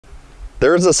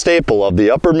There's a staple of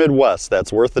the upper Midwest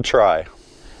that's worth a try.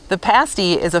 The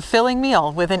pasty is a filling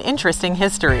meal with an interesting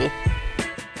history.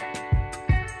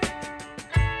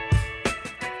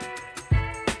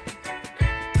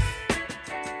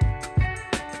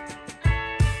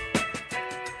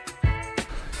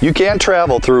 You can't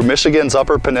travel through Michigan's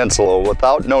Upper Peninsula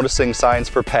without noticing signs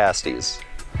for pasties.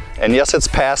 And yes, it's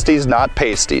pasties, not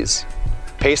pasties.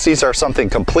 Pasties are something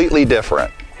completely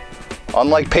different.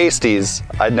 Unlike pasties,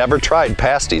 I'd never tried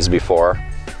pasties before.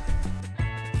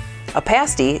 A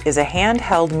pasty is a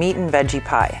handheld meat and veggie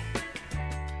pie.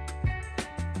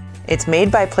 It's made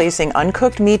by placing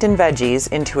uncooked meat and veggies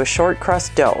into a short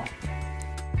crust dough.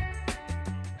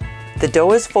 The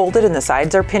dough is folded and the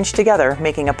sides are pinched together,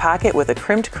 making a pocket with a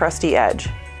crimped, crusty edge.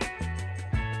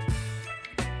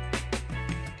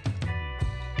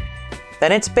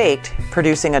 Then it's baked,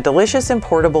 producing a delicious and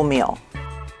portable meal.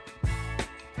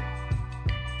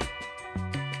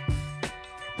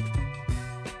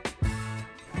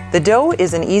 The dough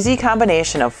is an easy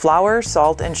combination of flour,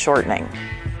 salt, and shortening.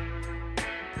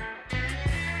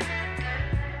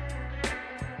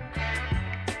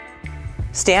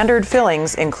 Standard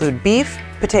fillings include beef,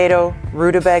 potato,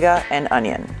 rutabaga, and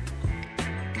onion.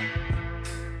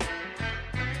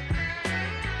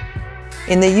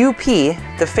 In the UP,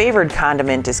 the favored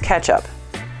condiment is ketchup.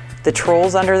 The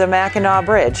trolls under the Mackinac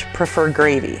Bridge prefer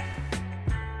gravy.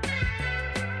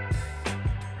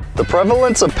 The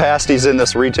prevalence of pasties in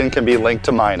this region can be linked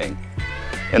to mining.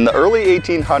 In the early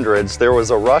 1800s, there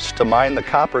was a rush to mine the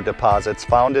copper deposits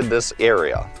found in this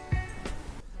area.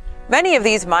 Many of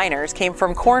these miners came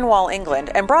from Cornwall, England,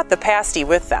 and brought the pasty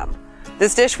with them.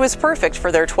 This dish was perfect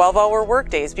for their 12-hour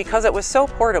workdays because it was so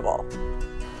portable.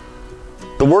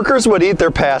 The workers would eat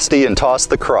their pasty and toss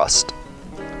the crust.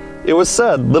 It was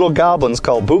said little goblins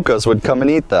called Buccas would come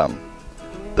and eat them.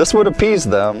 This would appease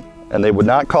them, and they would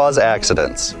not cause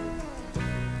accidents.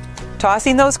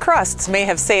 Tossing those crusts may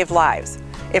have saved lives.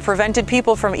 It prevented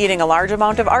people from eating a large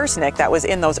amount of arsenic that was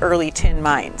in those early tin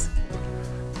mines.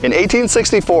 In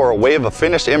 1864, a wave of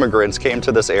Finnish immigrants came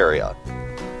to this area.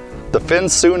 The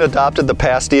Finns soon adopted the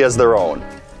pasty as their own.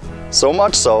 So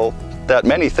much so that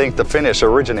many think the Finnish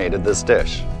originated this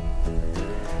dish.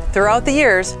 Throughout the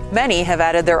years, many have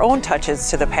added their own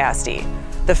touches to the pasty.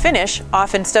 The Finnish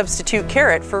often substitute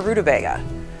carrot for rutabaga.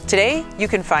 Today, you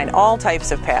can find all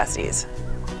types of pasties.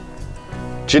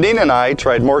 Janine and I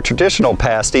tried more traditional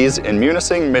pasties in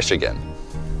Munising, Michigan.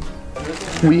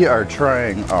 We are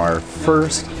trying our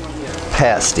first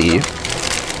pasty.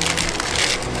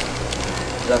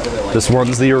 This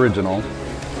one's the original.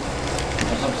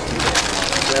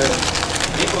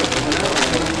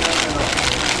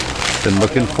 Been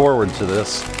looking forward to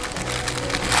this.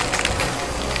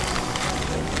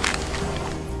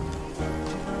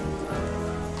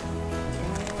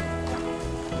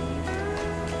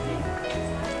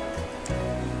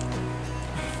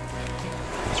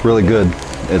 It's really good.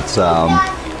 It's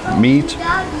meat,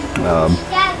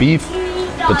 beef,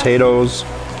 potatoes.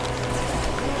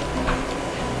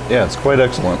 Yeah, it's quite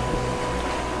excellent.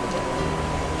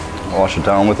 Wash it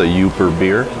down with a Uper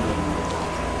beer.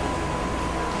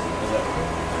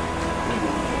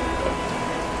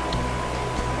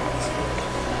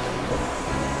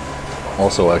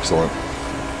 Also excellent.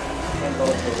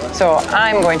 So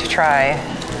I'm going to try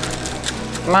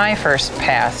my first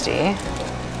pasty.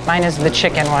 Mine is the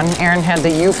chicken one. Aaron had the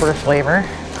Uper flavor.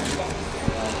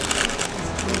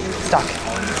 Stuck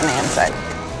on the inside.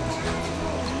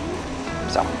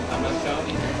 So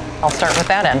I'll start with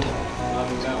that end.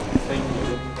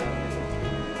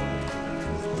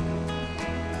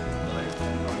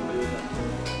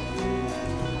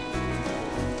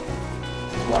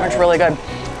 It's really good.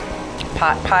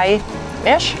 Pot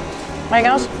pie-ish, I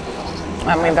guess.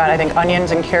 We've got, I think,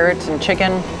 onions and carrots and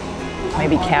chicken,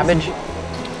 maybe cabbage.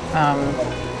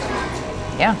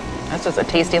 Yeah, this is a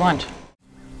tasty lunch.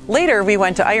 Later, we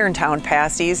went to Irontown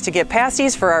Pasties to get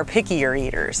pasties for our pickier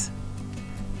eaters.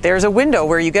 There's a window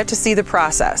where you get to see the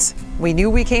process. We knew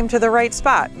we came to the right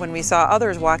spot when we saw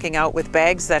others walking out with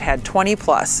bags that had 20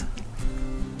 plus.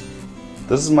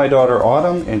 This is my daughter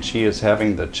Autumn, and she is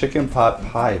having the chicken pot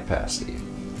pie pasty.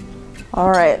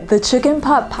 All right, the chicken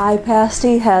pot pie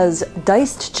pasty has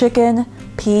diced chicken,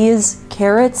 peas,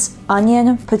 carrots,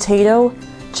 onion, potato,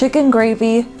 chicken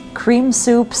gravy, cream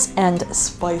soups, and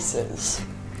spices.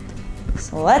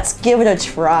 So let's give it a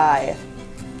try.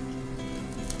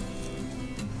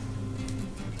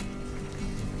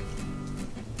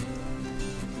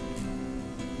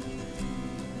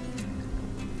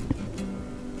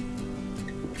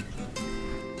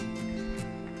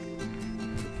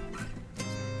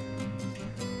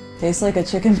 Tastes like a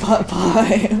chicken pot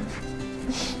pie.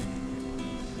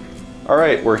 All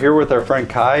right, we're here with our friend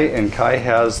Kai, and Kai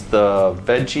has the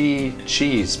veggie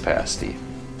cheese pasty.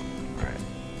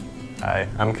 Hi,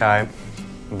 I'm Kai.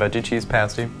 Veggie cheese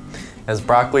pasty has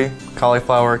broccoli,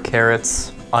 cauliflower,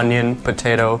 carrots, onion,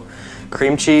 potato,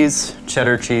 cream cheese,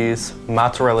 cheddar cheese,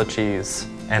 mozzarella cheese,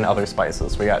 and other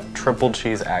spices. We got triple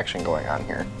cheese action going on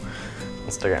here.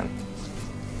 Let's dig in.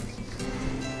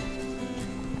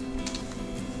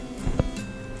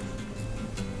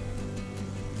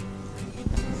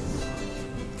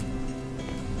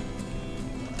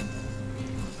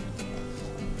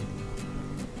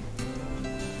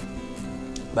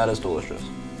 That is delicious.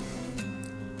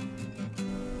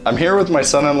 I'm here with my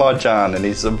son-in-law John, and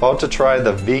he's about to try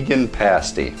the vegan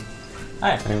pasty.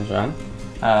 Hi, my name's John.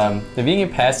 The vegan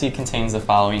pasty contains the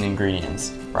following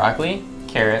ingredients: broccoli,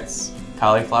 carrots,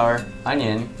 cauliflower,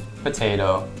 onion,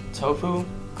 potato, tofu,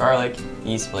 garlic,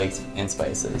 yeast flakes, and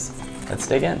spices. Let's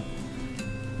dig in.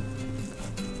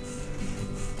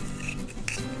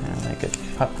 Kind of like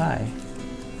a pot pie.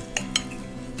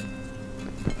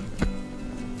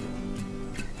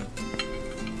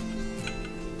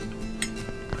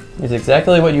 It's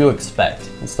exactly what you expect.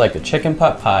 It's like a chicken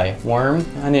pot pie, warm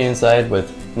on the inside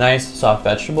with nice soft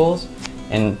vegetables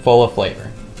and full of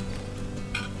flavor.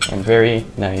 And very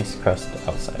nice crust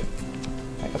outside,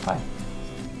 like a pie.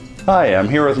 Hi, I'm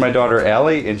here with my daughter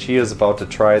Allie, and she is about to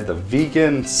try the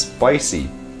vegan spicy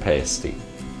pasty.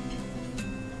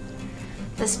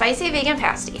 The spicy vegan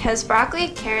pasty has broccoli,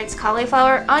 carrots,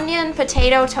 cauliflower, onion,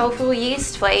 potato, tofu,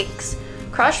 yeast flakes,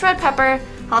 crushed red pepper,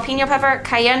 jalapeno pepper,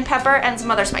 cayenne pepper, and some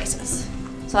other spices.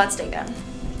 So let's dig in.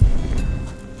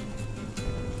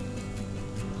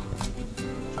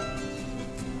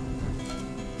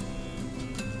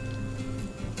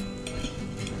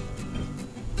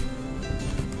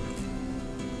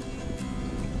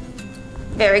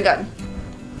 Very good.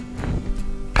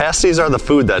 Pasties are the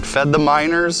food that fed the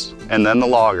miners and then the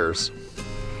loggers.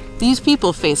 These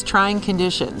people face trying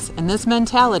conditions, and this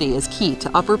mentality is key to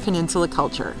Upper Peninsula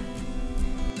culture.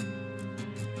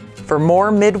 For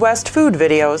more Midwest food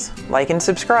videos, like and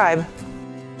subscribe.